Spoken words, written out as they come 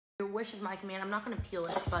Your wish is my command. I'm not gonna peel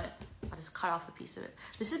it, but I'll just cut off a piece of it.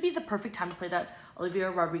 This would be the perfect time to play that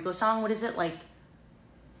Olivia Rodrigo song. What is it? Like,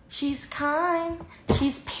 she's kind,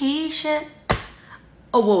 she's patient.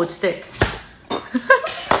 Oh, whoa, it's thick.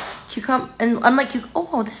 Cucumber, and I'm like,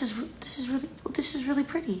 oh, this is really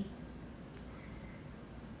pretty.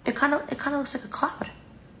 It kind of looks like a cloud.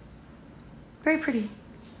 Very pretty.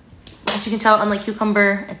 As you can tell, unlike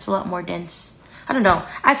cucumber, it's a lot more dense. I don't know.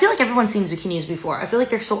 I feel like everyone's seen zucchinis before. I feel like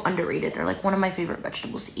they're so underrated. They're like one of my favorite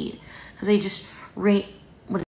vegetables to eat because they just